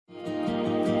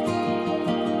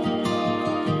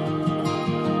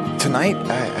tonight,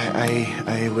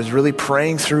 I was really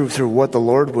praying through what the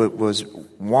Lord was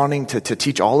wanting to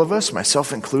teach all of us,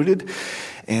 myself included.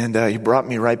 And he brought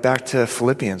me right back to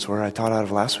Philippians, where I taught out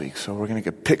of last week. So we're going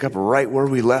to pick up right where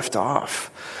we left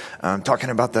off, talking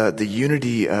about the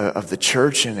unity of the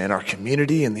church and our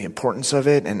community and the importance of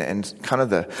it, and kind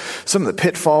of some of the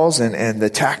pitfalls and the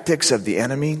tactics of the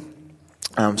enemy.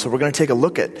 So we're going to take a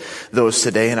look at those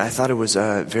today, and I thought it was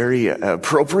very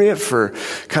appropriate for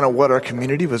kind of what our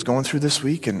community was going through this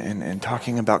week, and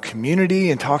talking about community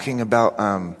and talking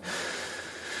about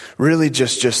really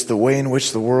just the way in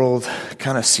which the world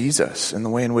kind of sees us and the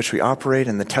way in which we operate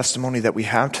and the testimony that we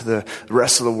have to the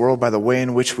rest of the world by the way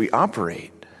in which we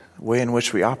operate.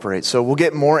 So we'll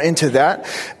get more into that,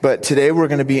 but today we're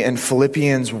going to be in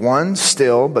Philippians 1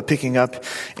 still, but picking up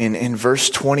in verse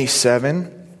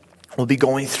 27. We'll be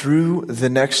going through the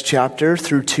next chapter,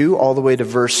 through 2, all the way to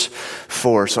verse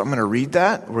 4. So I'm going to read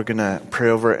that. We're going to pray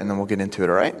over it, and then we'll get into it,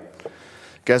 all right? You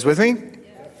guys with me?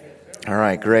 All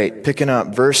right, great. Picking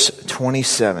up verse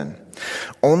 27.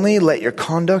 Only let your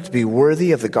conduct be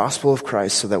worthy of the gospel of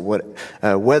Christ, so that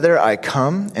whether I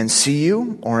come and see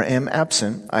you or am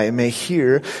absent, I may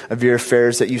hear of your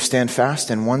affairs, that you stand fast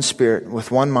in one spirit,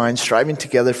 with one mind, striving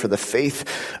together for the faith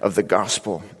of the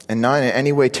gospel, and not in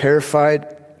any way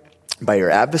terrified by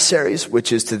your adversaries,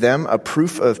 which is to them a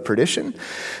proof of perdition,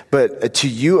 but to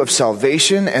you of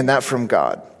salvation, and that from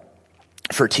God.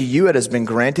 For to you it has been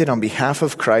granted on behalf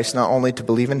of Christ not only to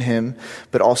believe in him,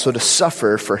 but also to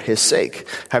suffer for his sake,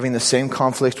 having the same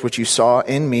conflict which you saw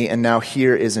in me and now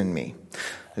here is in me.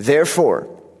 Therefore,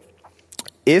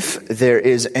 if there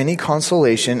is any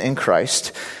consolation in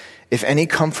Christ, if any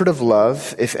comfort of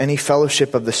love, if any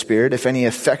fellowship of the Spirit, if any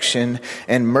affection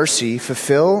and mercy,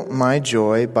 fulfill my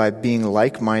joy by being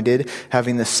like-minded,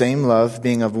 having the same love,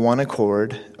 being of one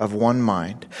accord, of one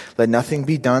mind. Let nothing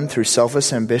be done through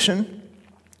selfish ambition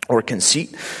or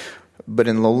conceit, but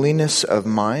in lowliness of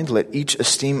mind, let each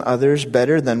esteem others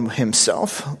better than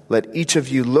himself. Let each of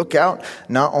you look out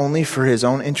not only for his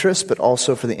own interests, but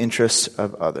also for the interests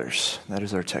of others. That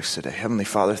is our text today. Heavenly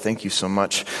Father, thank you so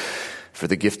much for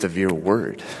the gift of your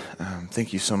word.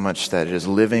 Thank you so much that it is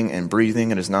living and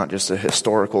breathing. It is not just a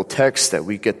historical text that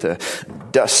we get to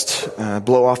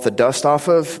blow off the dust off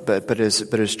of, but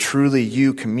is truly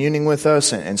you communing with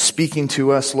us and speaking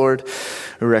to us, Lord.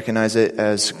 We recognize it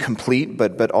as complete,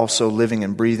 but also living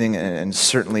and breathing and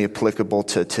certainly applicable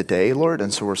to today, Lord.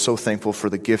 And so we're so thankful for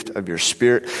the gift of your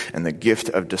Spirit and the gift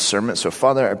of discernment. So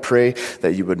Father, I pray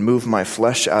that you would move my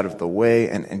flesh out of the way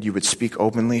and you would speak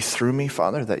openly through me,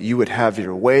 Father, that you would have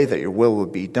your way, that your will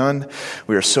would be done.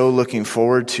 We are so looking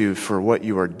forward for what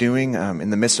you are doing in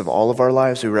the midst of all of our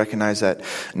lives. We recognize that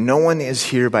no one is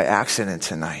here by accident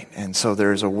tonight. And so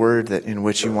there is a word that in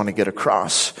which you want to get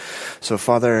across. So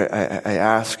Father, I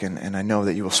ask and I know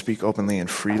that you will speak openly and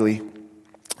freely.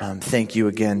 Thank you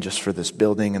again just for this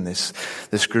building and this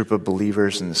group of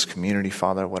believers and this community,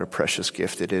 Father. What a precious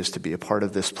gift it is to be a part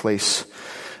of this place.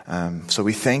 So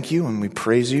we thank you and we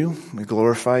praise you, we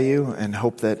glorify you, and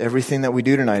hope that everything that we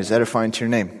do tonight is edifying to your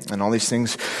name. And all these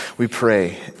things we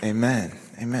pray. Amen.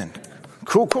 Amen.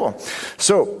 Cool.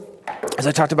 So, as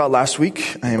I talked about last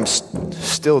week, I am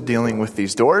still dealing with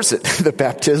these doors. The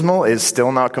baptismal is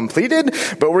still not completed,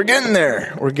 but we're getting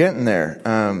there.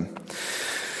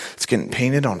 It's getting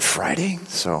painted on Friday,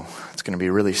 so it's going to be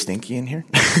really stinky in here.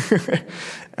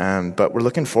 But we're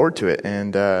looking forward to it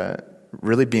and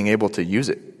really being able to use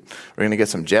it. We're going to get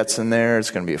some jets in there.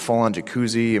 It's going to be a full-on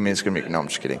jacuzzi. I mean, it's going to be, no, I'm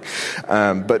just kidding.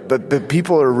 But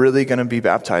people are really going to be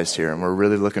baptized here, and we're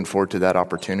really looking forward to that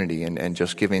opportunity and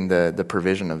just giving the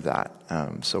provision of that.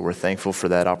 So we're thankful for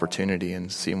that opportunity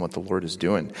and seeing what the Lord is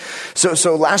doing.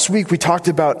 So last week we talked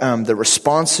about the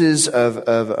responses of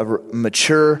a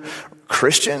mature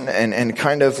Christian and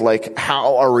kind of like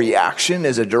how our reaction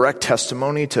is a direct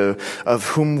testimony of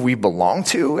whom we belong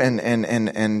to.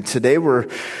 And today we're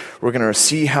going to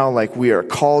see how like we are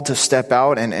called to step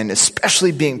out and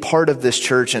especially being part of this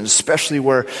church, and especially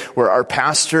where our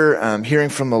pastor, hearing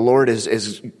from the Lord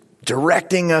is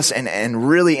directing us and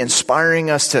really inspiring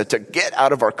us to get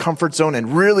out of our comfort zone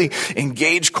and really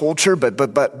engage culture,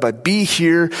 but be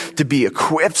here to be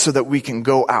equipped so that we can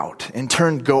go out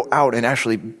and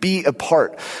actually be a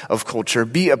part of culture,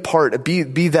 be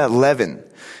that leaven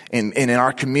in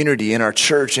our community, in our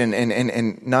church,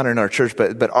 and not in our church,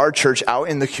 but our church out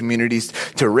in the communities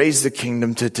to raise the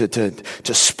kingdom,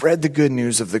 to spread the good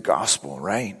news of the gospel,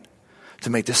 right? To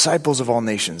make disciples of all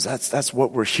nations. That's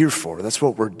what we're here for. That's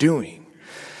what we're doing.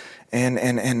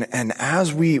 And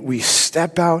as we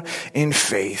step out in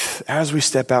faith,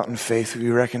 we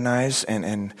recognize,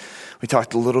 and we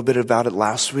talked a little bit about it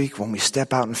last week, when we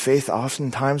step out in faith,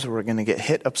 oftentimes we're going to get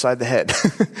hit upside the head.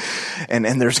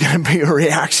 and there's going to be a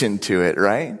reaction to it,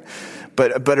 right?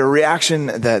 But a reaction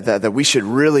that we should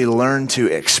really learn to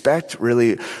expect,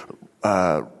 really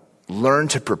learn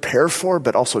to prepare for,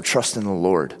 but also trust in the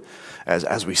Lord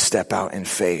as we step out in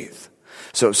faith.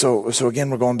 So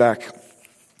again, we're going back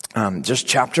just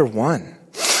chapter 1,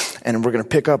 and we're going to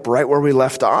pick up right where we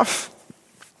left off,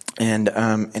 and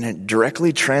it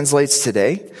directly translates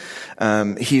today.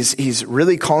 He's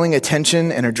really calling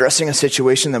attention and addressing a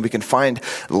situation that we can find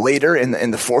later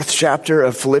in the 4th chapter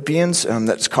of Philippians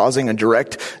that's causing a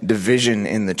direct division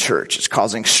in the church. It's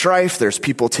causing strife. There's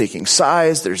people taking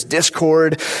sides. There's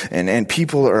discord, and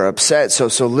people are upset.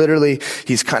 So literally,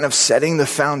 he's kind of setting the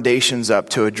foundations up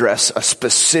to address a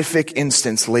specific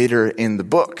instance later in the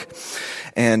book.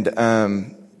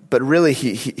 But really,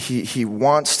 he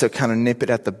wants to kind of nip it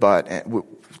at the butt,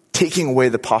 taking away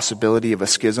the possibility of a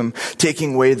schism,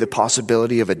 taking away the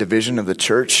possibility of a division of the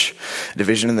church,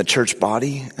 division in the church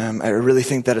body. I really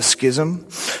think that a schism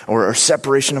or a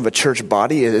separation of a church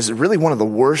body is really one of the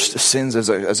worst sins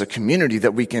as a community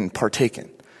that we can partake in.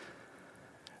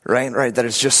 Right, that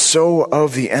it's just so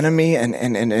of the enemy, and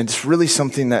it's really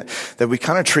something that we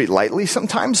kind of treat lightly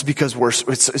sometimes, because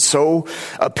it's so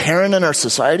apparent in our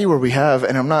society where we have,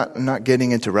 and I'm not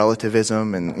getting into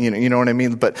relativism, and you know what I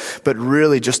mean, but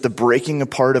really just the breaking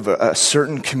apart of a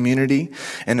certain community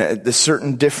and the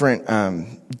certain different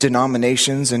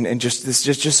denominations, and just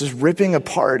this ripping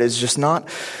apart is just not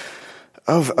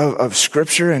of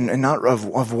Scripture, and not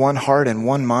of one heart and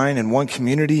one mind and one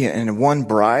community and one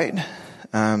bride.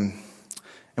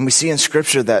 And we see in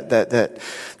Scripture that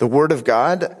the Word of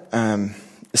God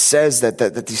says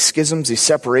that these schisms, these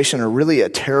separation, are really a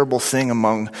terrible thing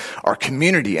among our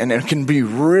community, and it can be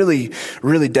really,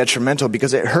 really detrimental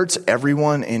because it hurts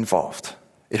everyone involved.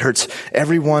 It hurts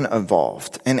everyone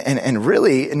involved, and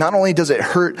really, not only does it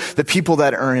hurt the people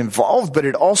that are involved, but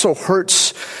it also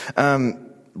hurts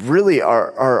really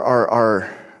our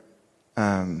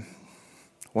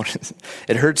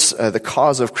it hurts the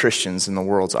cause of Christians in the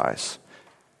world's eyes,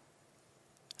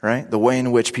 right? The way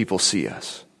in which people see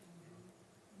us.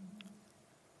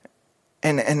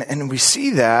 And we see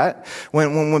that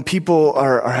when people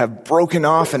have broken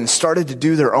off and started to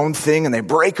do their own thing, and they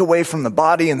break away from the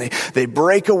body, and they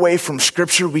break away from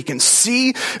Scripture. We can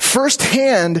see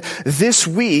firsthand this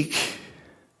week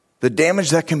the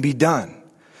damage that can be done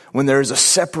when there is a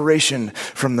separation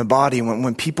from the body,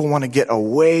 when people want to get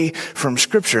away from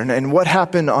Scripture. And what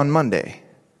happened on Monday?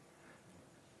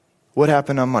 What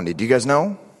happened on Monday? Do you guys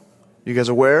know? You guys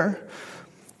aware?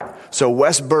 So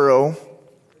Westboro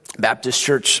Baptist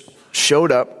Church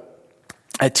showed up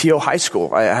at Teal High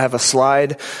School. I have a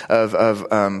slide of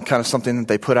kind of something that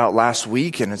they put out last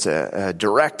week, and it's a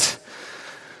direct.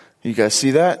 You guys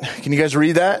see that? Can you guys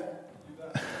read that?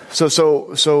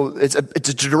 So it's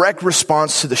a direct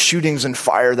response to the shootings and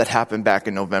fire that happened back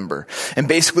in November, and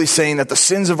basically saying that the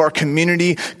sins of our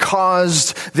community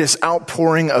caused this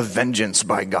outpouring of vengeance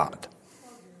by God.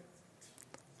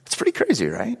 It's pretty crazy,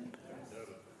 right?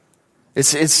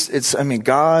 I mean,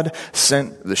 God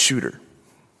sent the shooter.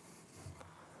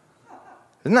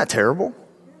 Isn't that terrible?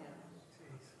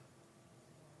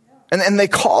 And they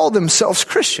call themselves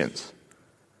Christians.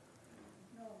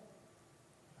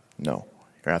 No.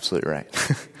 You're absolutely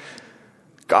right.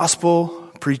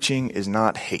 Gospel preaching is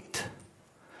not hate,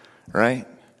 right?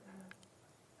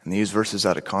 And they use verses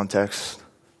out of context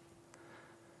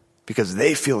because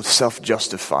they feel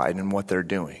self-justified in what they're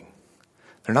doing.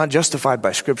 They're not justified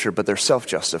by Scripture, but they're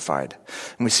self-justified.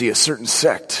 And we see a certain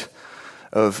sect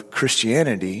of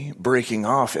Christianity breaking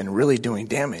off and really doing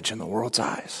damage in the world's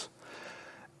eyes.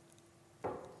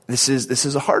 This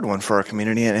is a hard one for our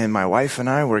community, and my wife and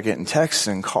I were getting texts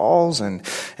and calls, and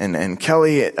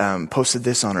Kelly posted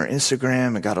this on her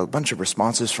Instagram and got a bunch of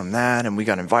responses from that, and we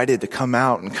got invited to come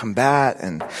out and combat,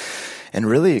 and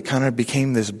really it kind of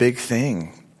became this big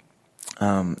thing,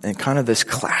 and kind of this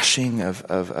clashing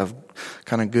of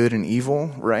kind of good and evil,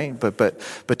 right? But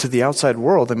to the outside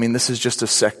world, I mean, this is just a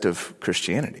sect of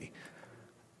Christianity,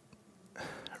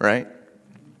 right?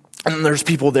 And there's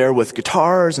people there with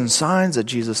guitars and signs that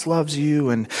Jesus loves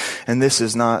you, and this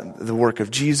is not the work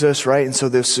of Jesus, right? And so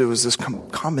it was this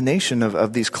combination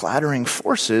of these clattering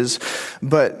forces,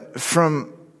 but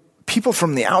from people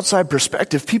from the outside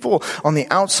perspective, people on the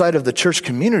outside of the church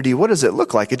community, what does it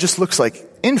look like? It just looks like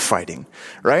infighting,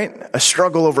 right? A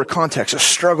struggle over context, a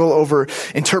struggle over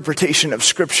interpretation of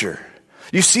Scripture.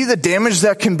 You see the damage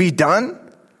that can be done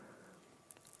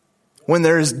When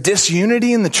there's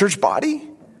disunity in the church body,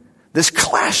 this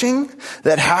clashing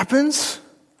that happens,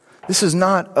 this is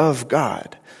not of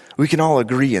God. We can all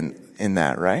agree in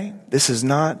that, right? This is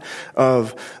not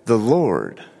of the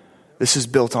Lord. This is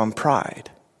built on pride,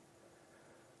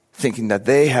 thinking that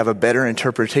they have a better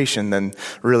interpretation than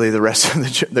really the rest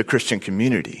of the Christian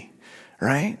community.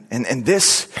 Right? And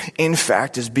this, in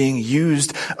fact, is being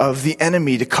used of the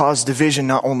enemy to cause division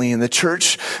not only in the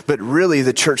church, but really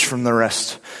the church from the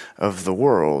rest of the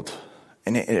world.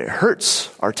 And it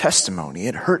hurts our testimony.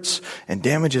 It hurts and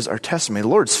damages our testimony. The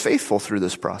Lord's faithful through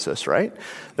this process, right?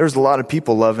 There's a lot of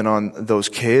people loving on those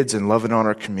kids and loving on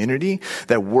our community,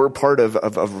 that we're part of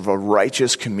a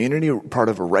righteous community, part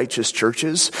of a righteous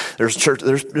churches.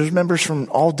 There's members from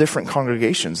all different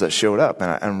congregations that showed up. And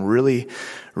I'm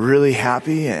really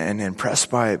happy and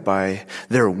impressed by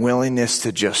their willingness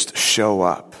to just show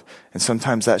up. And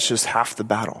sometimes that's just half the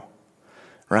battle,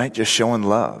 right? Just showing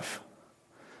love.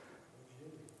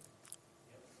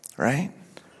 Right?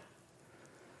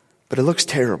 But it looks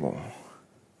terrible.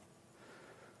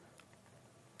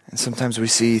 And sometimes we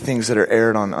see things that are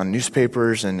aired on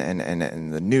newspapers and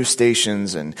the news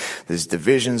stations, and there's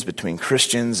divisions between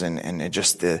Christians and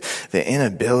just the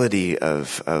inability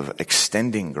of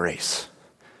extending grace.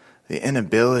 The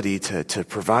inability to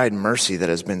provide mercy that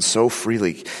has been so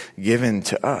freely given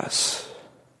to us.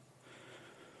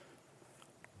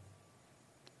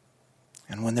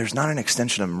 And when there's not an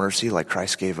extension of mercy like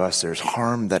Christ gave us, there's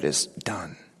harm that is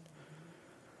done.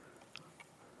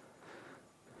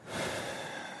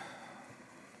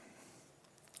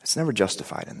 It's never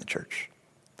justified in the church,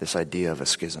 this idea of a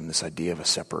schism, this idea of a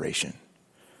separation.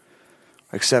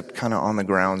 Except kind of on the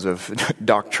grounds of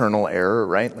doctrinal error,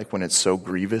 right? Like when it's so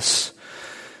grievous.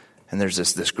 And there's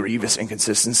this grievous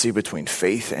inconsistency between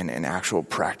faith and actual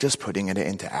practice, putting it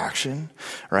into action,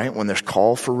 right? When there's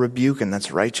call for rebuke and that's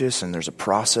righteous and there's a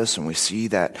process and we see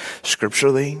that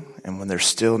scripturally, and when there's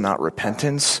still not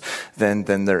repentance, then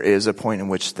there is a point in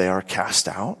which they are cast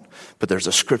out. But there's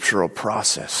a scriptural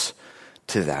process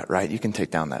to that, right? You can take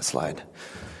down that slide.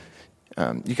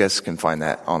 You guys can find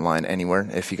that online anywhere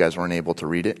if you guys weren't able to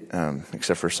read it,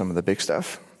 except for some of the big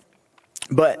stuff.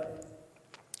 But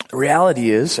the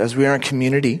reality is, as we are in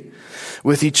community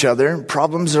with each other,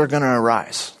 problems are going to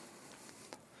arise,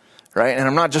 right? And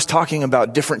I'm not just talking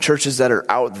about different churches that are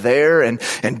out there and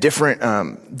different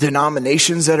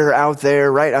denominations that are out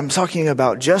there, right? I'm talking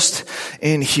about just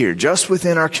in here, just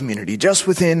within our community, just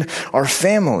within our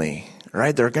family,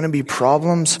 right? There are going to be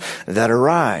problems that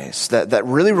arise that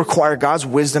really require God's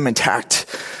wisdom and tact,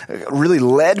 really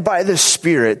led by the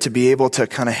Spirit to be able to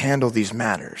kind of handle these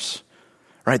matters.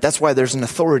 Right? That's why there's an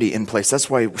authority in place. That's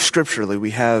why scripturally we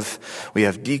have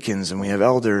deacons and we have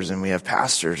elders and we have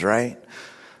pastors, right?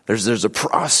 There's a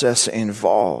process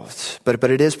involved.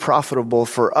 But it is profitable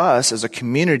for us as a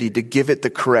community to give it the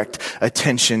correct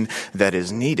attention that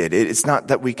is needed. It's not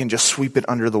that we can just sweep it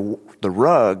under the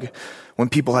rug when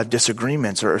people have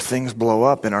disagreements or things blow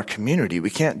up in our community.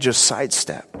 We can't just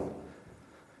sidestep.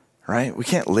 Right? We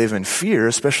can't live in fear,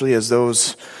 especially as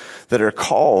those that are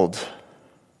called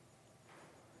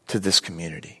to this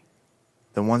community.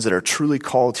 The ones that are truly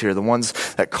called here, the ones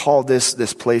that call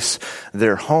this place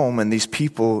their home and these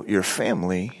people your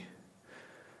family.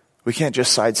 We can't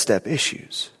just sidestep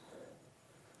issues.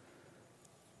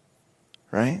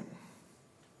 Right?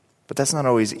 But that's not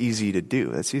always easy to do.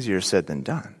 That's easier said than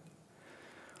done.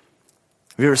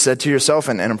 Have you ever said to yourself,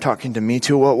 and I'm talking to me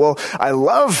too, well, I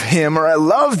love him or I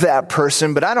love that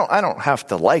person, but I don't have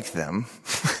to like them.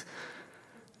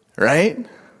 Right?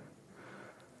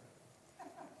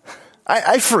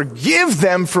 I forgive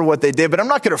them for what they did, but I'm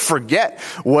not going to forget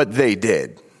what they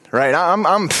did, right?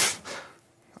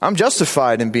 I'm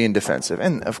justified in being defensive.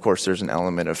 And of course, there's an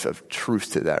element of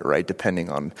truth to that, right? Depending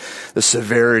on the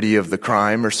severity of the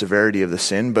crime or severity of the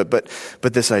sin. But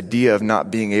this idea of not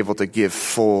being able to give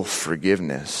full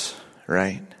forgiveness,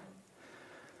 right?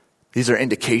 These are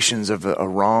indications of a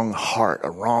wrong heart,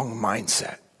 a wrong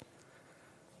mindset.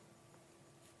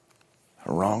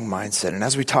 A wrong mindset. And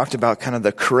as we talked about kind of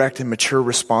the correct and mature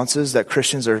responses that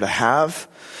Christians are to have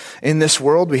in this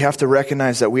world, we have to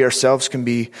recognize that we ourselves can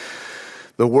be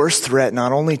the worst threat,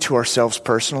 not only to ourselves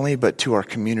personally, but to our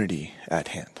community at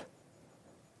hand.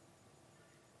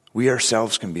 We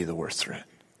ourselves can be the worst threat.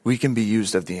 We can be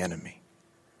used of the enemy.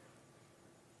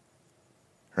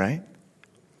 Right?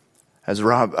 As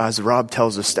Rob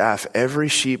tells the staff, every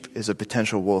sheep is a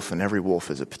potential wolf and every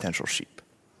wolf is a potential sheep.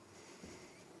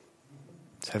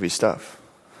 It's heavy stuff,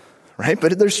 right?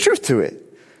 But there's truth to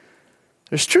it.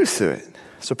 There's truth to it.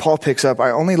 So Paul picks up,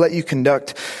 I only let you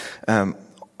conduct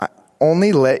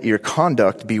only let your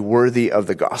conduct be worthy of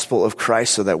the gospel of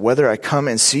Christ, so that whether I come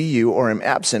and see you or am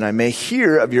absent, I may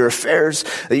hear of your affairs,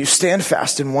 that you stand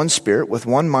fast in one spirit, with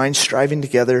one mind, striving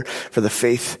together for the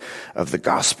faith of the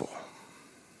gospel.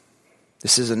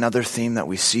 This is another theme that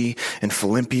we see in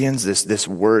Philippians, this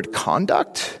word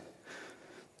conduct.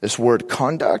 This word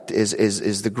conduct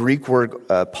is the Greek word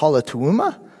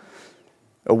politeuma,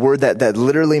 a word that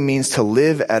literally means to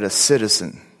live as a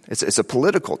citizen. It's a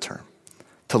political term,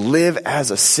 to live as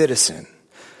a citizen.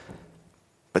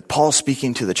 But Paul,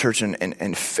 speaking to the church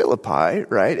in Philippi,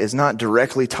 right, is not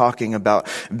directly talking about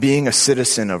being a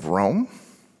citizen of Rome,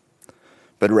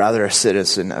 but rather a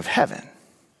citizen of heaven,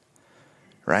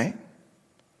 right?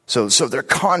 So their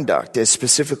conduct is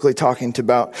specifically talking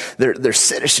about their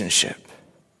citizenship.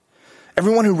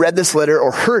 Everyone who read this letter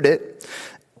or heard it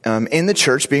in the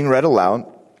church being read aloud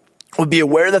would be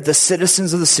aware that the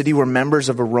citizens of the city were members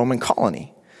of a Roman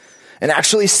colony. And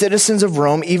actually citizens of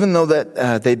Rome, even though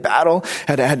that they battle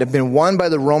had been won by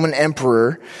the Roman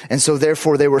emperor, and so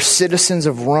therefore they were citizens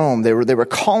of Rome. They were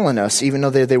colonists, even though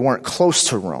they weren't close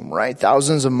to Rome, right?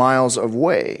 Thousands of miles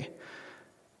away,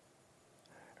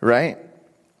 right?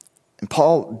 And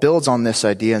Paul builds on this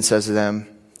idea and says to them,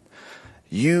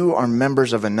 you are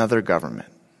members of another government.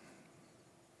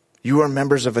 You are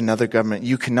members of another government.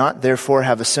 You cannot therefore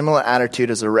have a similar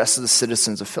attitude as the rest of the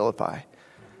citizens of Philippi.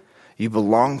 You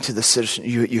belong to the citizen.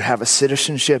 You have a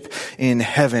citizenship in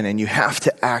heaven, and you have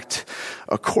to act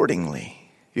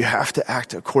accordingly. You have to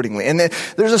act accordingly. And then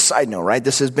there's a side note, right?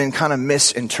 This has been kind of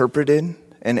misinterpreted,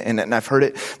 and I've heard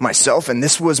it myself, and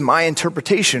this was my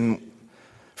interpretation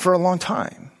for a long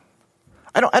time.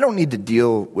 I don't need to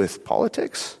deal with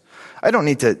politics. I don't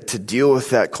need to deal with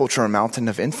that cultural mountain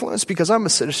of influence because I'm a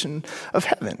citizen of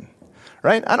heaven,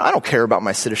 right? I don't care about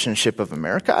my citizenship of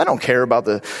America. I don't care about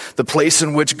the place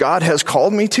in which God has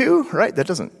called me to, right? That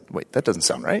doesn't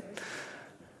sound right.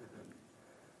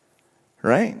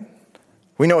 Right?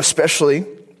 We know especially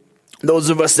those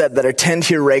of us that attend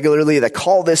here regularly, that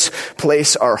call this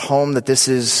place our home, that this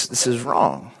is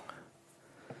wrong.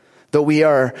 Though we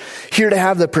are here to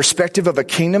have the perspective of a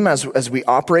kingdom as we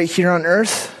operate here on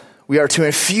earth, we are to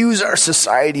infuse our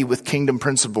society with kingdom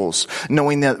principles,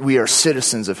 knowing that we are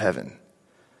citizens of heaven.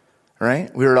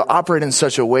 Right? We are to operate in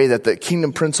such a way that the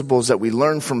kingdom principles that we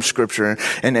learn from Scripture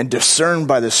and discerned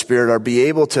by the Spirit are be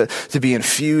able to be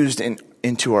infused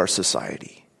into our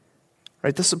society.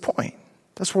 Right? That's the point.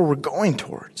 That's where we're going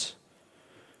towards.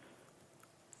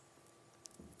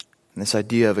 And this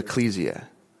idea of ecclesia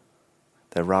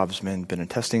that Rob's been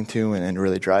attesting to and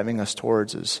really driving us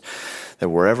towards is that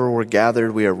wherever we're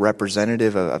gathered, we are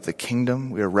representative of the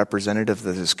kingdom. We are representative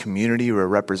of this community. We are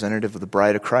representative of the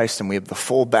bride of Christ, and we have the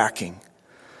full backing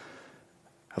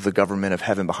of the government of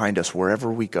heaven behind us wherever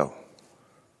we go.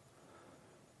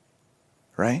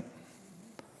 Right?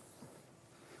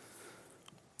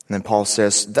 And then Paul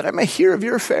says, that I may hear of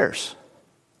your affairs.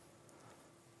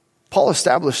 Paul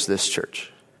established this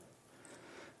church.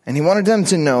 And he wanted them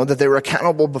to know that they were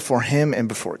accountable before him and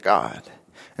before God.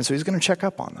 And so he's going to check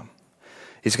up on them.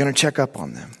 He's going to check up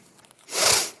on them.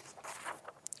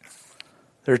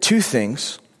 There are two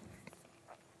things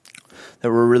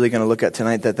that we're really going to look at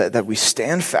tonight, that we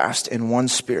stand fast in one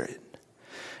spirit.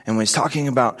 And when he's talking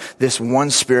about this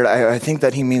one spirit, I think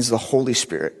that he means the Holy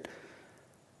Spirit.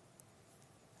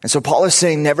 And so Paul is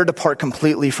saying never depart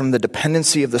completely from the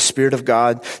dependency of the Spirit of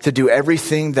God to do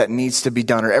everything that needs to be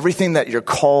done or everything that you're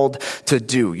called to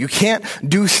do. You can't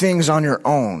do things on your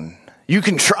own. You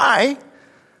can try,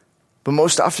 but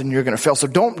most often you're going to fail. So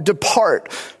don't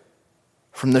depart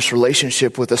from this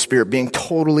relationship with the Spirit, being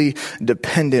totally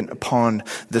dependent upon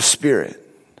the Spirit.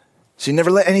 So you never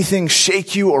let anything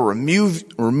shake you or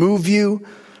remove you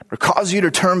or cause you to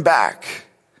turn back.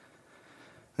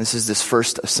 This is this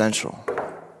first essential.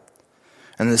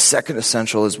 And the second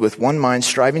essential is with one mind,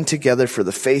 striving together for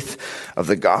the faith of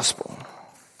the gospel.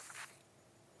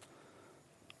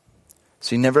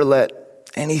 So you never let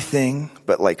anything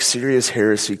but like serious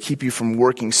heresy keep you from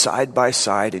working side by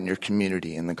side in your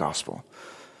community in the gospel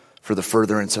for the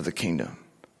furtherance of the kingdom.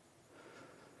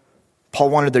 Paul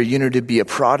wanted their unity to be a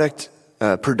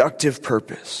productive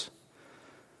purpose,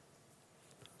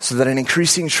 so that an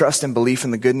increasing trust and belief in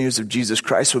the good news of Jesus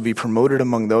Christ would be promoted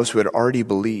among those who had already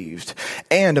believed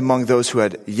and among those who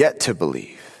had yet to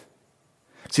believe.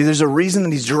 See, there's a reason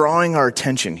that he's drawing our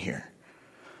attention here,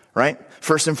 right?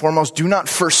 First and foremost, do not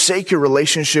forsake your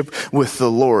relationship with the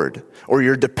Lord or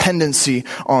your dependency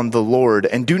on the Lord,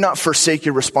 and do not forsake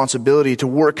your responsibility to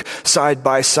work side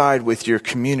by side with your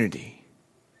community.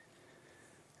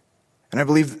 And I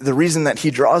believe the reason that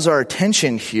he draws our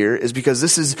attention here is because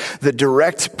this is the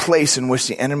direct place in which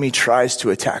the enemy tries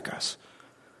to attack us.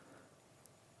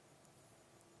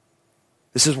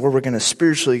 This is where we're going to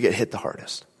spiritually get hit the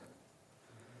hardest.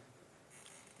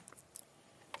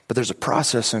 But there's a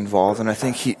process involved, and I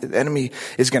think the enemy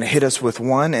is going to hit us with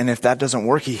one, and if that doesn't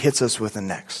work, he hits us with the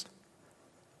next.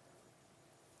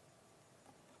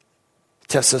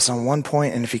 Tests us on one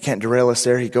point, and if he can't derail us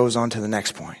there, he goes on to the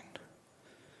next point.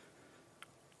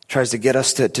 Tries to get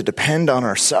us to depend on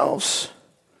ourselves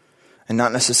and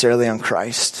not necessarily on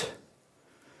Christ.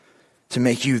 To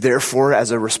make you, therefore,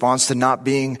 as a response to not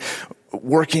being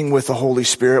working with the Holy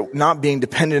Spirit, not being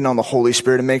dependent on the Holy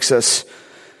Spirit, it makes us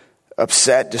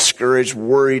upset, discouraged,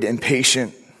 worried,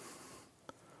 impatient.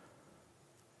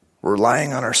 We're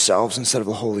relying on ourselves instead of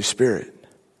the Holy Spirit.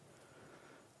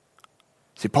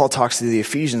 See, Paul talks to the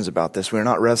Ephesians about this. We're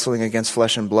not wrestling against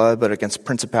flesh and blood, but against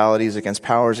principalities, against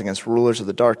powers, against rulers of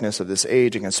the darkness of this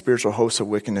age, against spiritual hosts of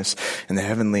wickedness in the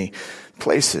heavenly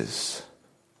places.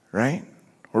 Right?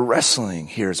 We're wrestling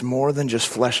here. It's more than just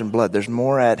flesh and blood. There's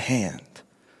more at hand.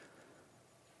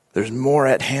 There's more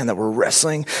at hand that we're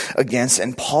wrestling against,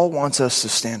 and Paul wants us to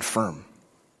stand firm.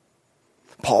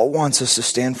 Paul wants us to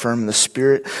stand firm in the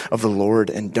Spirit of the Lord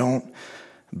and don't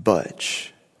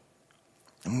budge.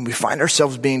 And when we find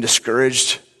ourselves being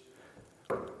discouraged,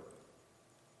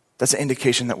 that's an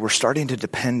indication that we're starting to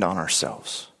depend on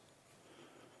ourselves.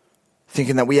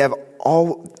 Thinking that we have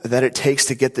all that it takes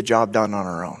to get the job done on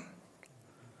our own.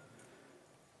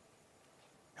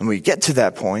 And when we get to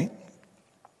that point,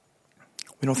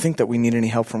 we don't think that we need any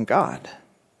help from God.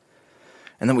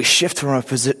 And then we shift from a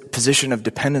position of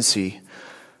dependency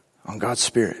on God's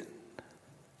Spirit. And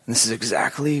this is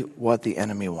exactly what the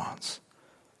enemy wants.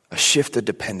 A shift of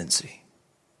dependency.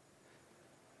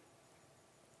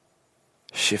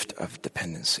 Shift of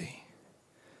dependency.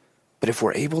 But if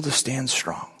we're able to stand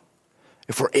strong,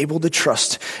 if we're able to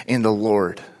trust in the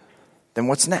Lord, then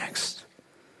what's next?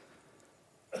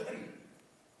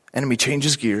 Enemy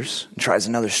changes gears and tries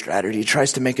another strategy. He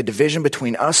tries to make a division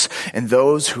between us and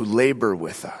those who labor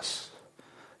with us.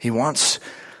 He wants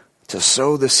to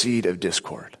sow the seed of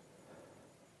discord.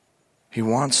 He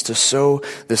wants to sow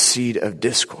the seed of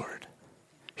discord.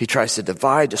 He tries to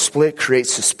divide, to split, create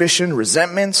suspicion,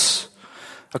 resentments,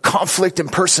 a conflict in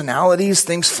personalities.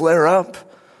 Things flare up.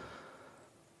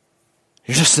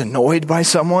 You're just annoyed by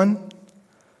someone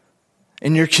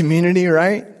in your community,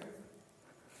 right?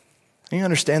 You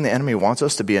understand the enemy wants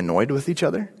us to be annoyed with each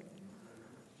other?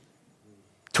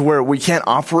 To where we can't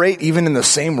operate even in the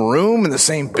same room, in the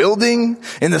same building,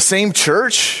 in the same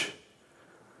church?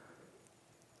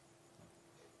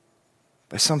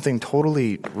 By something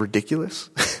totally ridiculous?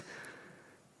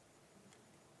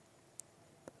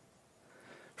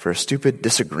 For a stupid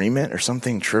disagreement or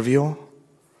something trivial?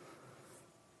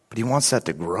 But he wants that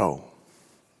to grow.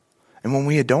 And when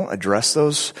we don't address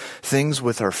those things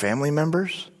with our family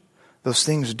members, those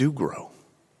things do grow.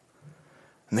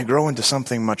 And they grow into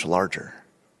something much larger.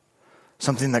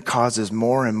 Something that causes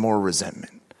more and more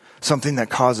resentment. Something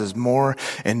that causes more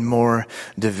and more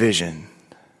division.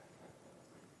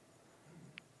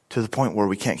 To the point where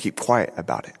we can't keep quiet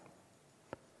about it.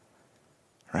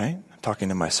 Right? I'm talking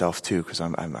to myself too, because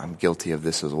I'm guilty of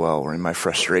this as well. Or in my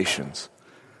frustrations.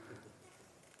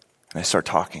 And I start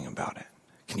talking about it.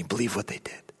 Can you believe what they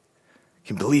did?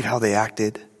 Can you believe how they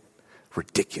acted?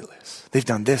 Ridiculous. They've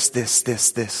done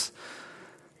this.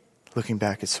 Looking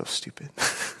back, it's so stupid.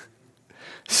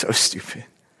 So stupid.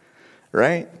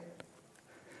 Right?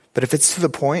 But if it's to the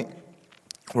point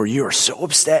where you are so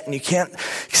upset and you can't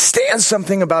stand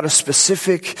something about a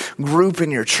specific group in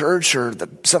your church or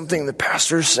something the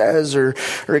pastor says, or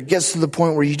it gets to the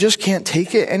point where you just can't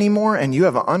take it anymore and you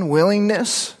have an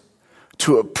unwillingness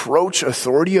to approach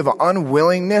authority, of an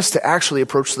unwillingness to actually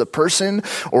approach the person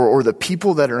or the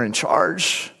people that are in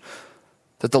charge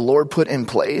that the Lord put in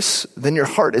place, then your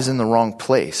heart is in the wrong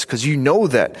place because you know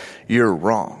that you're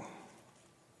wrong.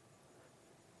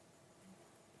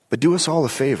 But do us all a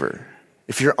favor.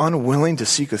 If you're unwilling to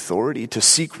seek authority, to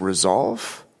seek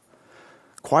resolve,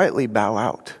 quietly bow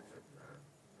out.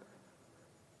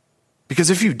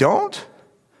 Because if you don't,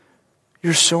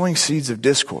 you're sowing seeds of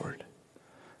discord.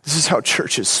 This is how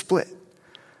churches split.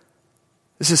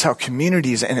 This is how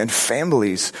communities and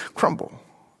families crumble.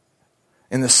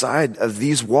 In the side of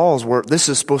these walls where this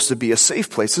is supposed to be a safe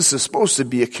place. This is supposed to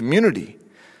be a community.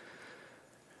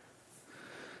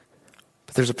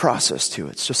 But there's a process to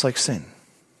it. It's just like sin.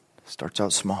 It starts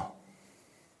out small.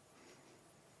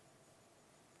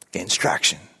 Gains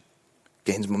traction.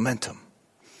 Gains momentum.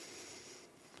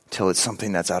 Until it's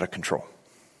something that's out of control.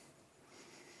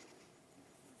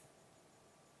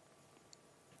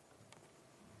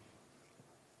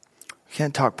 You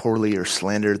can't talk poorly or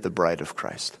slander the bride of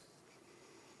Christ.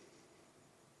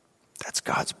 That's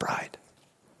God's bride.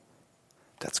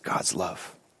 That's God's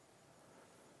love.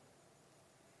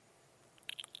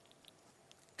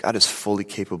 God is fully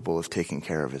capable of taking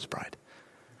care of his bride.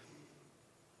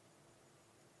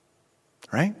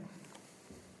 Right?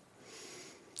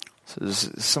 So this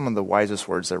is some of the wisest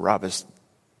words that Rob has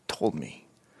told me.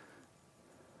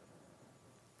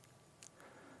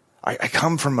 I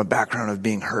come from a background of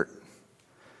being hurt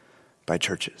by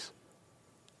churches.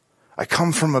 I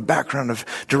come from a background of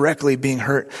directly being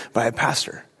hurt by a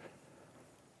pastor.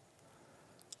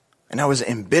 And I was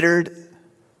embittered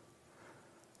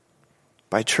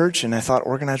by church, and I thought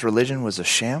organized religion was a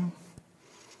sham.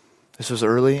 This was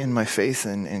early in my faith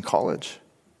in college.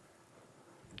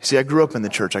 See, I grew up in the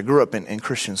church. I grew up in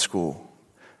Christian school.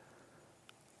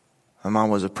 My mom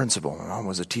was a principal. My mom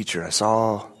was a teacher. I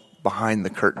saw behind the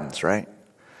curtains, right?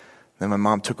 Then my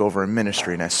mom took over a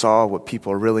ministry, and I saw what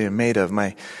people are really made of.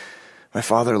 My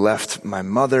father left my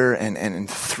mother, and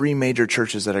 3 major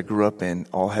churches that I grew up in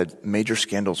all had major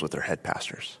scandals with their head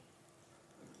pastors.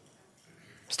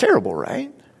 It's terrible,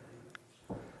 right?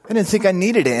 I didn't think I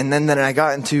needed it. And then I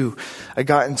got into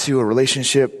a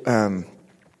relationship,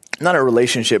 not a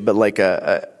relationship, but like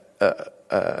a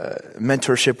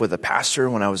mentorship with a pastor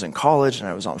when I was in college, and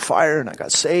I was on fire, and I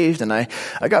got saved, and I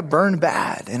got burned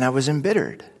bad, and I was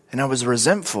embittered, and I was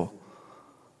resentful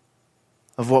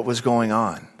of what was going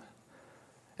on.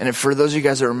 And for those of you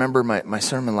guys that remember my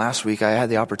sermon last week, I had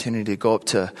the opportunity to go up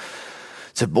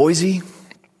to Boise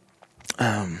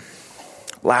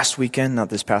last weekend, not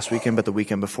this past weekend, but the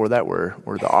weekend before that, where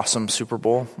the awesome Super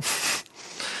Bowl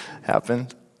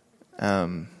happened.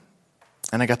 And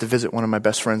I got to visit one of my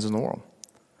best friends in the world,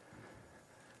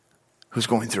 who's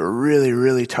going through a really,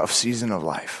 really tough season of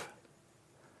life.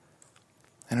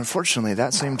 And unfortunately,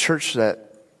 that same church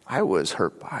that I was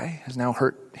hurt by has now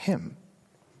hurt him.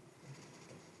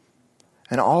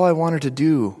 And all I wanted to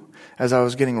do as I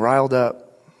was getting riled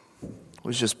up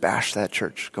was just bash that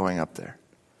church going up there.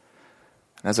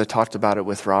 And as I talked about it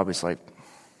with Rob, he's like,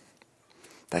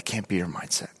 that can't be your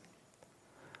mindset.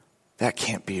 That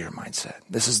can't be your mindset.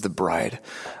 This is the bride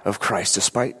of Christ.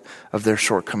 Despite of their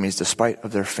shortcomings, despite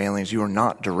of their failings, you are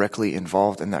not directly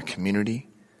involved in that community.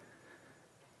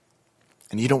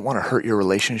 And you don't want to hurt your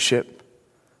relationship,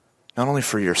 not only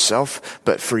for yourself,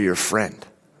 but for your friend.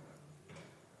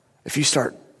 If you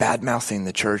start bad-mouthing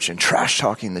the church and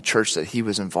trash-talking the church that he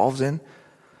was involved in,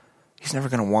 he's never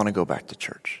going to want to go back to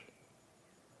church.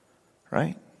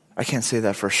 Right? I can't say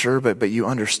that for sure, but you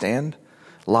understand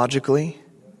logically.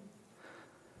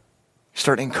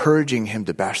 Start encouraging him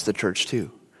to bash the church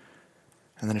too.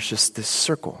 And then it's just this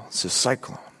circle, it's this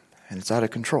cyclone, and it's out of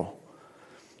control.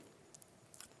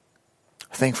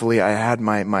 Thankfully, I had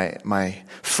my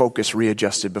focus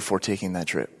readjusted before taking that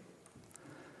trip.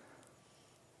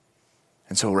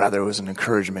 And so rather it was an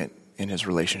encouragement in his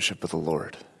relationship with the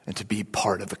Lord and to be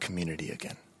part of a community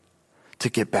again. To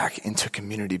get back into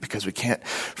community, because we can't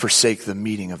forsake the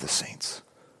meeting of the saints.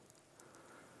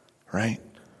 Right?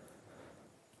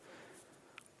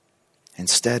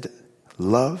 Instead,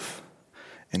 love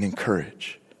and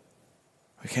encourage.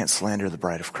 We can't slander the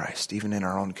bride of Christ, even in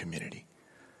our own community.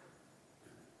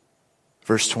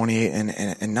 Verse 28,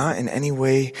 and not in any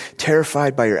way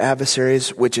terrified by your adversaries,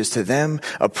 which is to them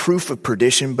a proof of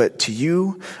perdition, but to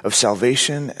you of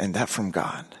salvation, and that from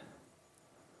God.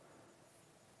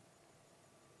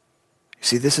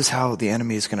 See, this is how the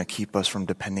enemy is going to keep us from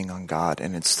depending on God,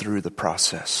 and it's through the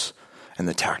process and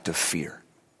the tact of fear.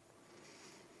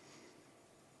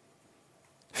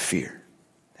 Fear.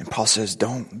 And Paul says,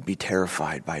 don't be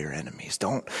terrified by your enemies.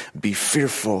 Don't be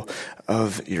fearful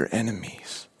of your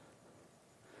enemies.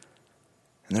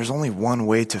 And there's only one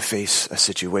way to face a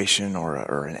situation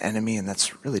or an enemy, and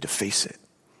that's really to face it.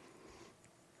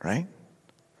 Right?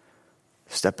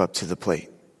 Step up to the plate.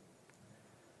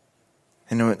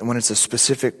 And when it's a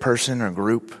specific person or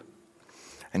group,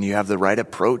 and you have the right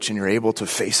approach and you're able to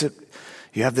face it,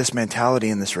 you have this mentality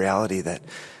and this reality that,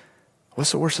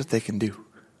 what's the worst that they can do?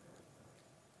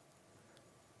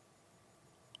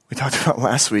 We talked about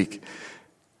last week.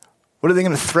 What are they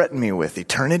going to threaten me with?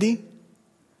 Eternity?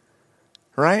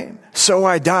 Right? So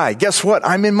I die. Guess what?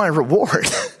 I'm in my reward.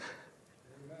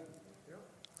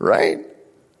 Right?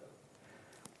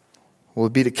 Will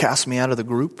it be to cast me out of the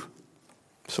group?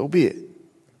 So be it.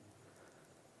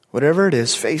 Whatever it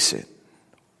is, face it,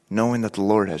 knowing that the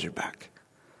Lord has your back.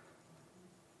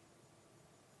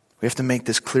 We have to make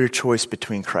this clear choice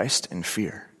between Christ and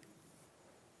fear.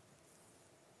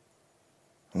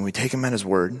 When we take him at his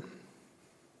word,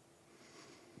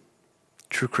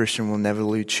 true Christian will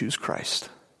inevitably choose Christ.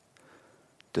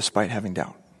 despite having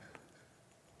doubt.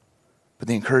 But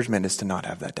the encouragement is to not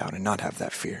have that doubt and not have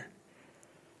that fear.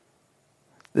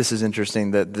 This is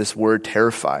interesting that this word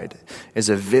terrified is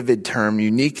a vivid term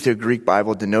unique to the Greek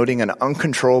Bible, denoting an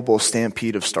uncontrollable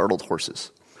stampede of startled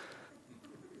horses.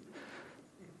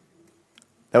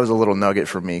 That was a little nugget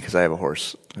for me because I have a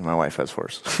horse and my wife has a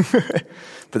horse.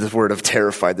 But this word of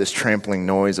terrified, this trampling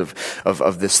noise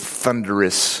of this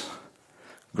thunderous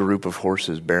group of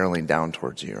horses barreling down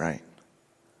towards you, right?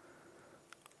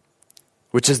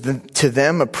 Which is to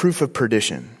them a proof of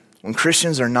perdition. When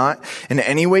Christians are not in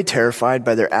any way terrified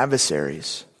by their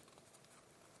adversaries,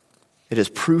 it is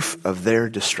proof of their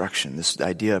destruction, this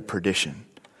idea of perdition,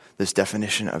 this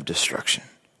definition of destruction.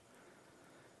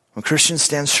 When Christians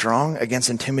stand strong against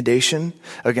intimidation,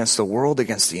 against the world,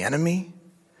 against the enemy,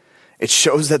 it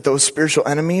shows that those spiritual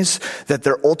enemies, that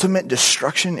their ultimate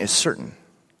destruction is certain.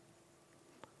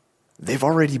 They've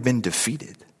already been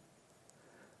defeated.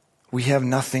 We have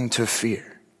nothing to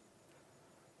fear.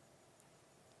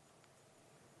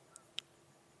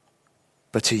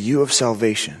 But to you of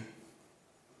salvation.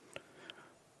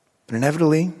 But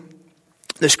inevitably,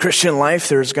 this Christian life,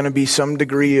 there's going to be some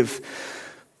degree of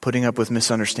putting up with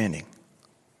misunderstanding.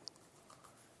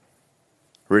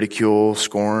 Ridicule,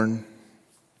 scorn,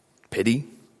 pity,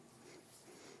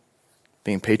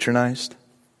 being patronized.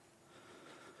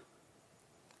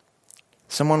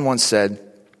 Someone once said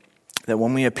that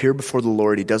when we appear before the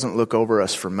Lord, He doesn't look over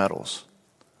us for medals,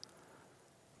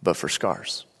 but for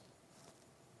scars.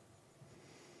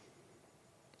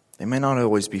 They may not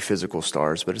always be physical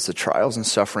scars, but it's the trials and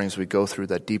sufferings we go through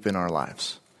that deepen our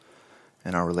lives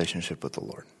and our relationship with the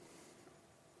Lord.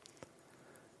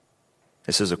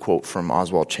 This is a quote from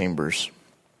Oswald Chambers,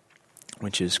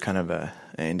 which is kind of an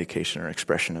indication or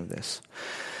expression of this.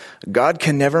 God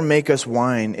can never make us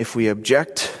whine if we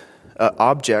object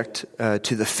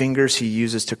to the fingers He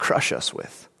uses to crush us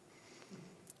with.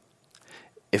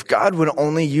 If God would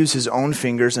only use His own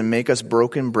fingers and make us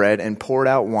broken bread and poured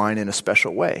out wine in a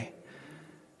special way.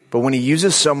 But when He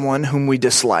uses someone whom we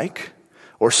dislike,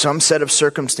 or some set of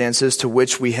circumstances to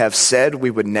which we have said we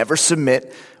would never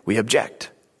submit, we object.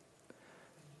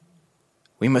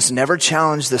 We must never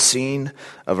challenge the scene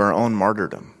of our own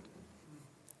martyrdom.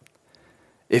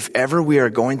 If ever we are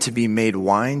going to be made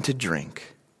wine to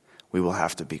drink, we will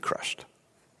have to be crushed.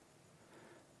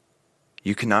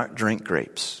 You cannot drink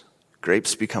grapes.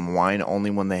 Grapes become wine only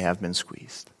when they have been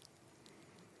squeezed.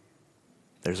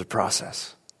 There's a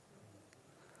process.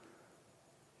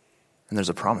 And there's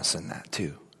a promise in that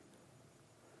too.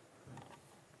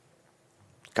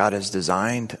 God has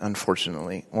designed,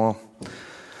 unfortunately,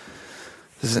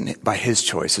 this isn't by His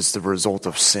choice, it's the result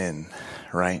of sin,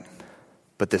 right?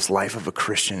 But this life of a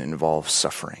Christian involves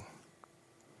suffering.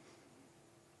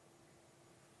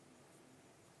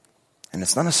 And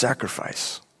it's not a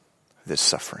sacrifice, this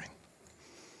suffering,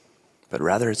 but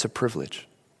rather it's a privilege.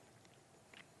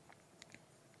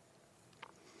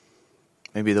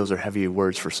 Maybe those are heavy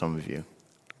words for some of you.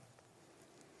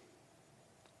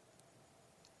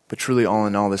 But truly, all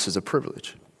in all, this is a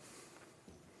privilege.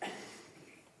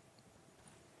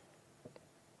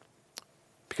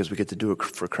 Because we get to do it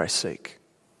for Christ's sake.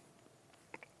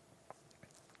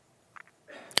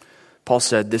 Paul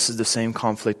said, this is the same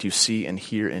conflict you see and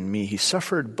hear in me. He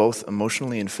suffered both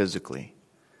emotionally and physically.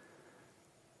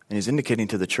 And he's indicating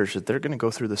to the church that they're going to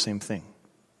go through the same thing.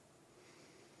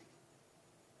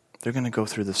 They're going to go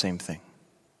through the same thing.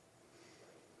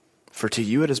 For to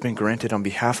you it has been granted on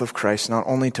behalf of Christ not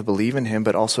only to believe in Him,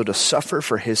 but also to suffer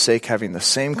for His sake, having the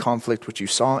same conflict which you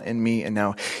saw in me and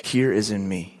now here is in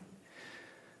me.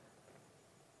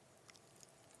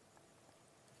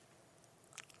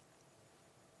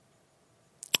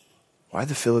 Why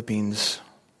the Philippines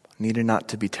needed not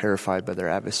to be terrified by their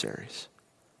adversaries?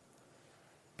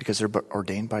 Because they're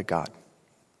ordained by God.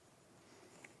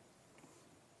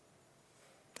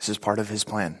 This is part of His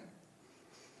plan.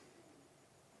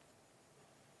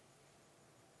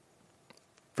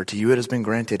 For to you it has been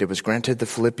granted, it was granted the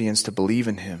Philippians to believe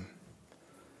in Him.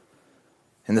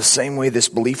 In the same way this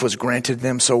belief was granted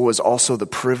them, so was also the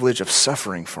privilege of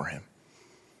suffering for Him.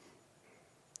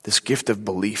 This gift of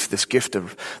belief, this gift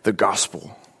of the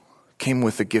gospel, came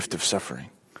with the gift of suffering.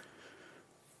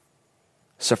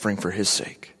 Suffering for His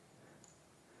sake.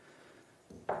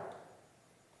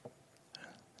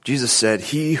 Jesus said,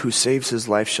 he who saves his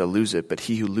life shall lose it, but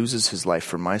he who loses his life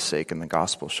for my sake and the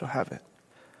gospel shall have it.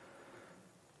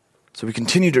 So we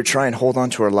continue to try and hold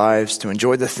on to our lives, to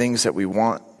enjoy the things that we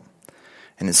want,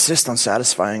 and insist on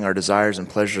satisfying our desires and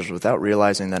pleasures without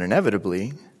realizing that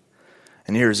inevitably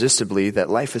and irresistibly that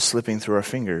life is slipping through our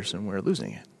fingers and we're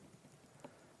losing it.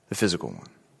 The physical one.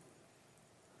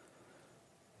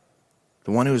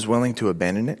 The one who is willing to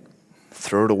abandon it,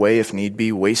 throw it away if need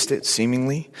be, waste it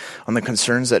seemingly on the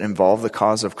concerns that involve the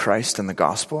cause of Christ and the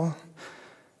gospel,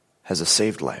 has a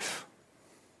saved life.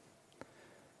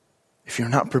 If you're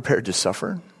not prepared to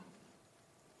suffer,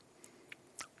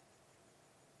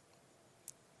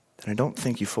 then I don't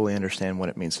think you fully understand what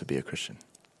it means to be a Christian.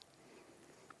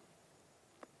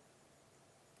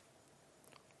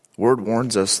 The Word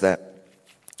warns us that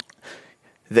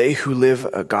they who live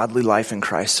a godly life in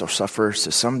Christ shall suffer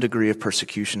to some degree of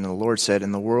persecution. And the Lord said,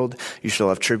 in the world you shall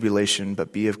have tribulation,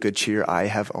 but be of good cheer. I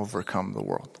have overcome the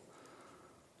world.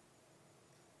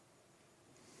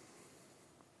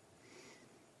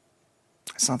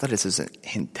 It's not that it's his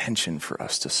intention for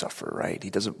us to suffer, right? He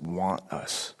doesn't want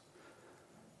us.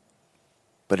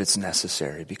 But it's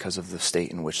necessary because of the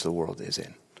state in which the world is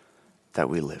in, that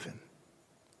we live in.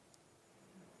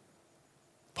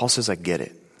 Paul says, I get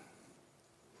it.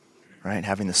 Right?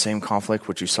 Having the same conflict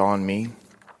which you saw in me.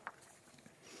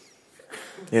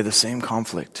 They had the same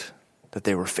conflict that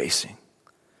they were facing.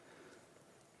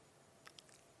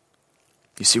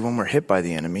 You see, when we're hit by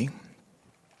the enemy,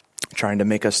 trying to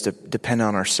make us depend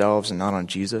on ourselves and not on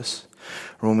Jesus,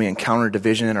 or when we encounter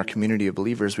division in our community of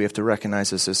believers, we have to recognize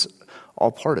this is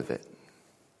all part of it.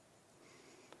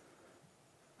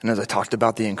 And as I talked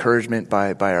about the encouragement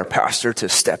by our pastor to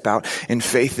step out in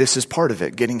faith, this is part of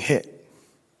it, getting hit.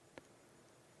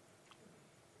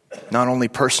 Not only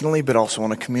personally, but also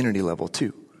on a community level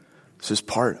too. This is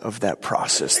part of that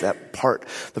process,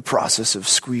 the process of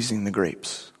squeezing the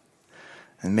grapes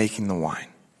and making the wine.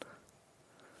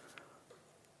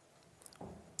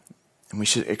 And we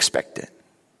should expect it.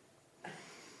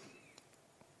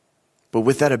 But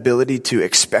with that ability to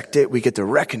expect it, we get to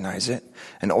recognize it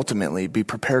and ultimately be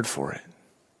prepared for it.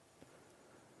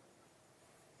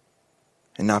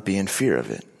 And not be in fear of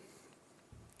it.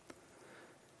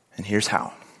 And here's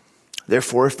how.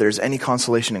 Therefore, if there's any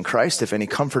consolation in Christ, if any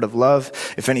comfort of love,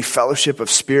 if any fellowship of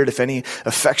spirit, if any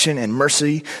affection and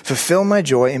mercy, fulfill my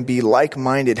joy and be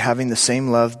like-minded, having the same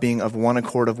love, being of one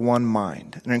accord, of one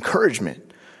mind. An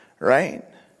encouragement, right?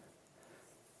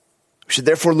 We should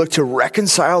therefore look to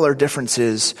reconcile our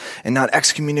differences and not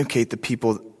excommunicate the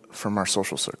people from our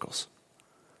social circles.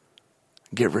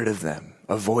 Get rid of them,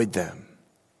 avoid them,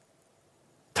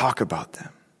 talk about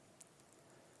them.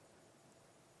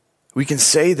 We can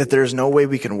say that there's no way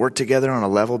we can work together on a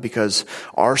level because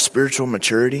our spiritual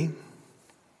maturity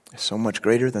is so much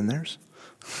greater than theirs.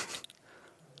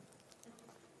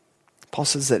 Paul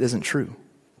says that isn't true.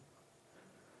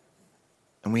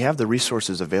 And we have the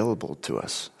resources available to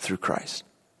us through Christ.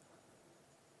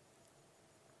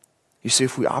 You see,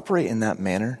 if we operate in that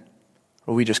manner,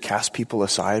 or we just cast people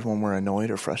aside when we're annoyed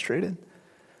or frustrated,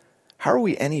 how are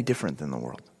we any different than the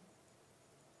world?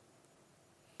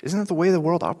 Isn't that the way the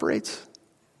world operates?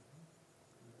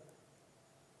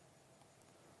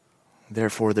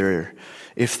 Therefore,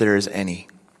 if there is any.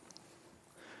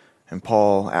 And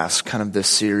Paul asks kind of this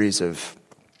series of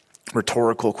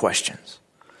rhetorical questions.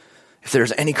 If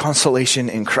there's any consolation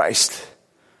in Christ,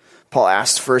 Paul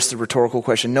asked first the rhetorical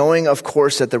question, knowing, of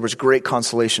course, that there was great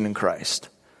consolation in Christ.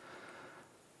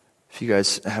 If you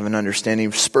guys have an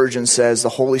understanding, Spurgeon says the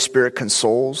Holy Spirit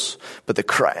consoles, but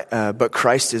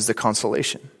Christ is the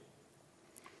consolation.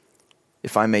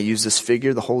 If I may use this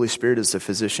figure, the Holy Spirit is the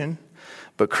physician,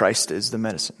 but Christ is the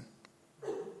medicine.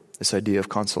 This idea of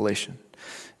consolation.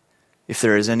 If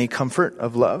there is any comfort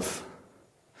of love,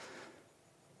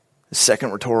 the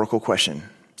second rhetorical question.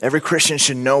 Every Christian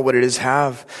should know what it is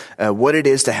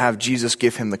to have Jesus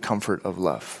give him the comfort of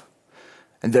love.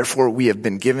 And therefore we have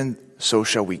been given, so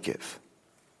shall we give.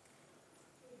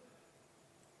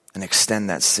 And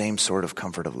extend that same sort of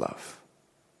comfort of love.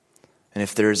 And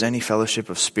if there is any fellowship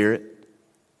of spirit,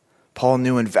 Paul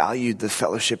knew and valued the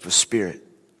fellowship of spirit.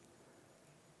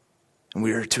 And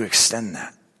we are to extend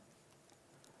that.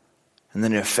 And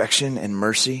then affection and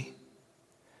mercy.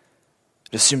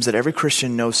 It assumes that every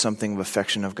Christian knows something of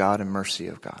affection of God and mercy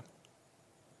of God.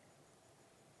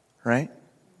 Right?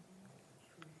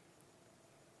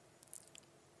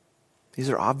 These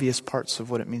are obvious parts of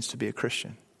what it means to be a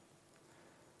Christian.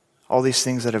 All these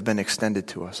things that have been extended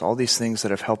to us, all these things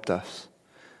that have helped us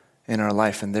in our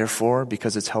life, and therefore,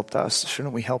 because it's helped us,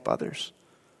 shouldn't we help others?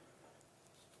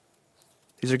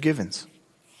 These are givens.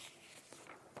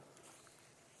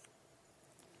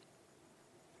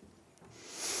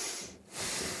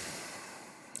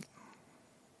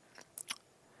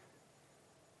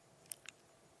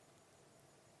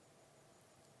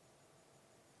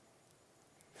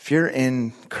 If you're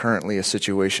in currently a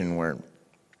situation where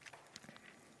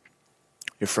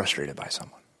you're frustrated by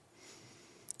someone,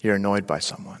 you're annoyed by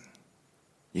someone,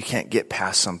 You can't get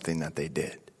past something that they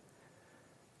did.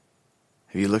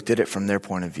 Have you looked at it from their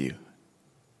point of view?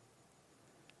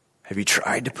 Have you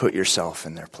tried to put yourself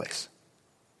in their place?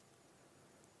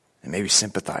 And maybe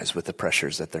sympathize with the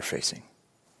pressures that they're facing?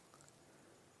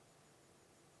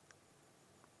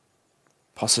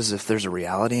 Paul says if there's a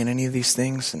reality in any of these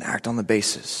things, then act on the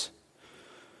basis.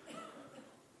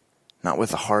 Not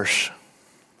with a harsh,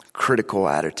 critical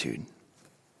attitude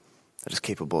that is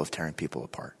capable of tearing people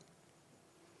apart.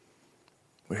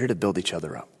 We're here to build each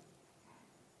other up,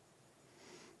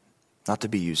 not to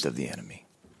be used of the enemy.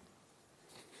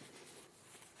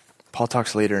 Paul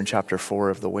talks later in chapter 4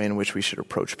 of the way in which we should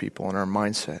approach people in our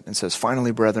mindset and says,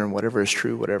 finally, brethren, whatever is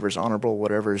true, whatever is honorable,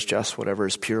 whatever is just, whatever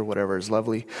is pure, whatever is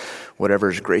lovely, whatever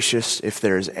is gracious, if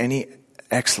there is any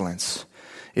excellence,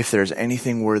 if there is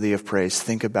anything worthy of praise,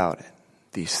 think about it,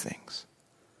 these things.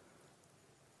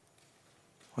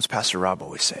 What's Pastor Rob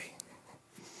always say?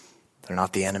 They're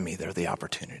not the enemy, they're the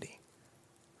opportunity.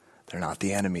 They're not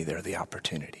the enemy, they're the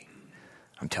opportunity.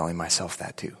 I'm telling myself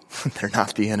that too. They're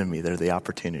not the enemy, they're the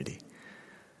opportunity.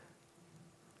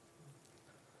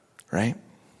 Right?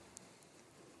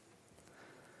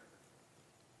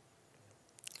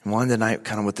 I wanted tonight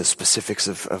kind of with the specifics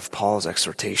of Paul's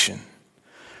exhortation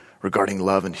regarding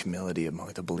love and humility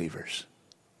among the believers.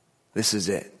 This is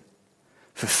it.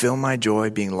 Fulfill my joy,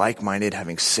 being like-minded,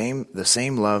 having the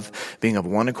same love, being of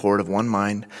one accord, of one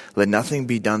mind. Let nothing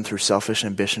be done through selfish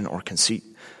ambition or conceit,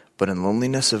 but in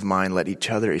lowliness of mind, let each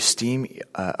other esteem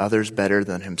others better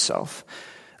than himself.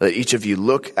 Let each of you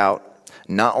look out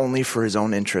not only for his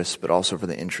own interests, but also for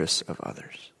the interests of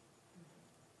others.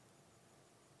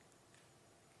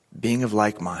 Being of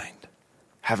like mind,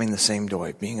 having the same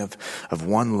joy, being of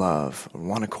one love, of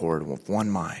one accord, of one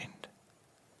mind.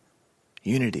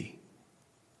 Unity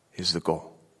is the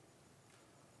goal.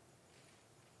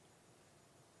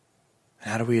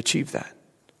 And how do we achieve that?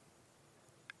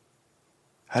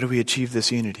 How do we achieve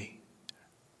this unity?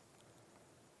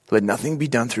 Let nothing be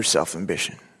done through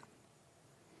self-ambition.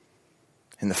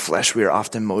 In the flesh, we are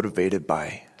often motivated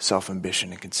by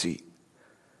self-ambition and conceit.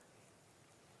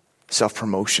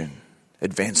 Self-promotion,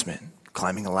 advancement,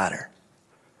 climbing a ladder.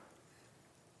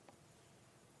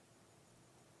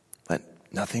 Let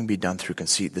nothing be done through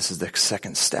conceit. This is the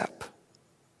second step.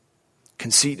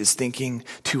 Conceit is thinking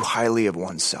too highly of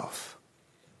oneself,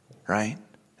 right?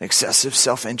 Excessive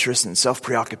self-interest and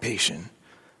self-preoccupation.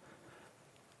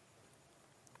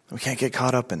 We can't get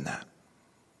caught up in that.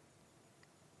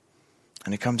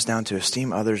 And it comes down to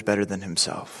esteem others better than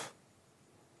himself.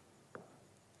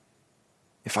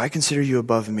 If I consider you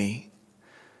above me,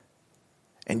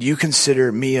 and you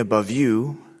consider me above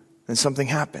you, then something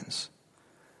happens.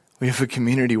 We have a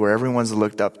community where everyone's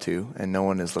looked up to and no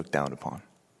one is looked down upon.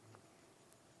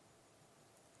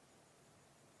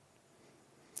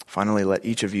 Finally, let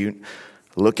each of you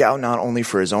look out not only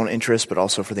for his own interests, but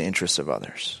also for the interests of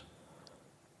others.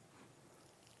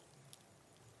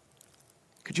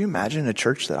 Could you imagine a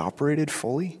church that operated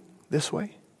fully this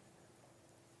way?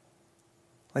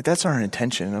 Like, that's our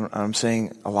intention. I'm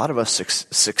saying a lot of us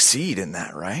succeed in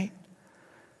that, right?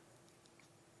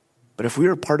 But if we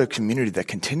were part of a community that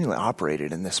continually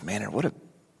operated in this manner, what an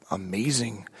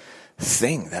amazing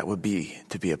thing that would be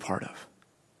to be a part of.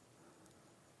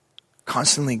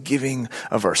 Constantly giving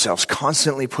of ourselves,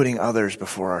 constantly putting others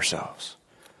before ourselves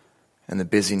in the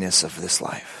busyness of this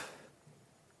life.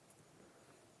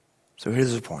 So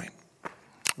here's the point.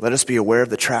 Let us be aware of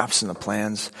the traps and the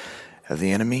plans of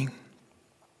the enemy.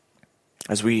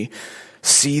 As we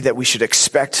see that we should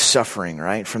expect suffering,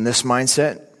 right? From this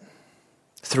mindset,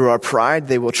 through our pride,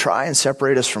 they will try and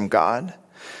separate us from God.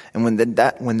 And when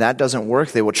that doesn't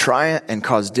work, they will try and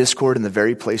cause discord in the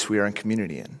very place we are in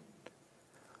community in.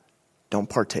 Don't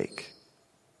partake.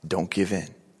 Don't give in.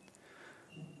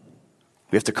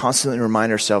 We have to constantly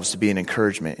remind ourselves to be an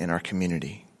encouragement in our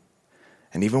community.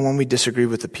 And even when we disagree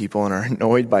with the people and are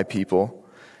annoyed by people,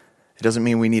 it doesn't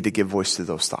mean we need to give voice to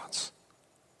those thoughts.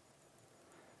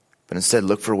 But instead,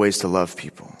 look for ways to love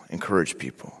people, encourage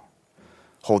people,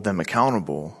 hold them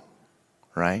accountable,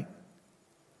 right?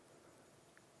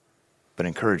 But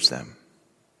encourage them.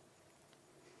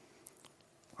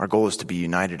 Our goal is to be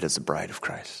united as the bride of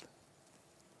Christ.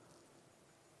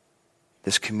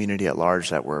 This community at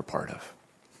large that we're a part of.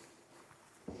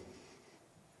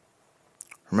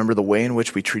 Remember, the way in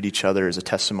which we treat each other is a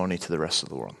testimony to the rest of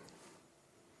the world.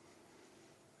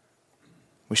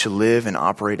 We should live and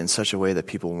operate in such a way that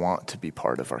people want to be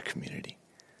part of our community.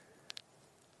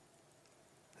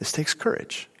 This takes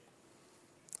courage.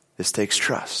 This takes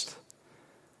trust.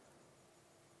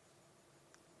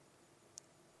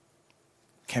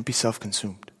 Can't be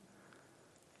self-consumed.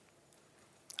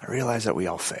 realize that we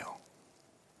all fail.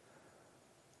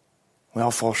 We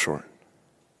all fall short.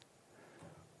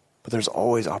 But there's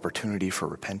always opportunity for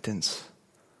repentance.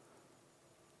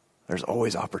 There's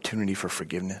always opportunity for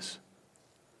forgiveness.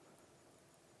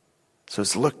 So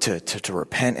let's look to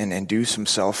repent and do some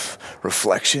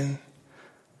self-reflection,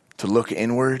 to look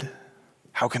inward.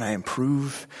 How can I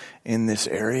improve in this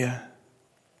area?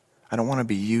 I don't want to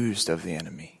be used of the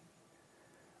enemy.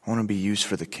 I want to be used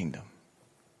for the kingdom.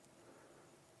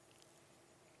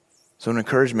 So an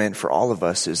encouragement for all of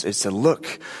us is to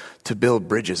look to build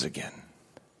bridges again.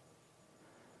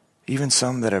 Even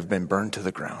some that have been burned to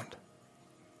the ground.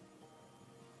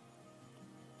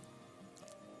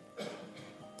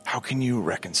 How can you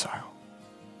reconcile?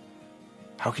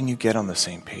 How can you get on the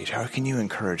same page? How can you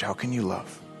encourage? How can you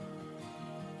love?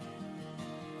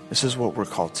 This is what we're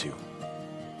called to.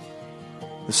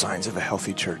 The signs of a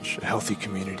healthy church, a healthy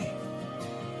community.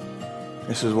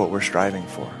 This is what we're striving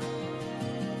for.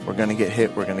 We're going to get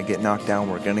hit, we're going to get knocked down,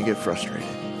 we're going to get frustrated.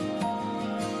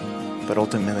 But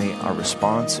ultimately, our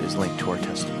response is linked to our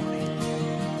testimony.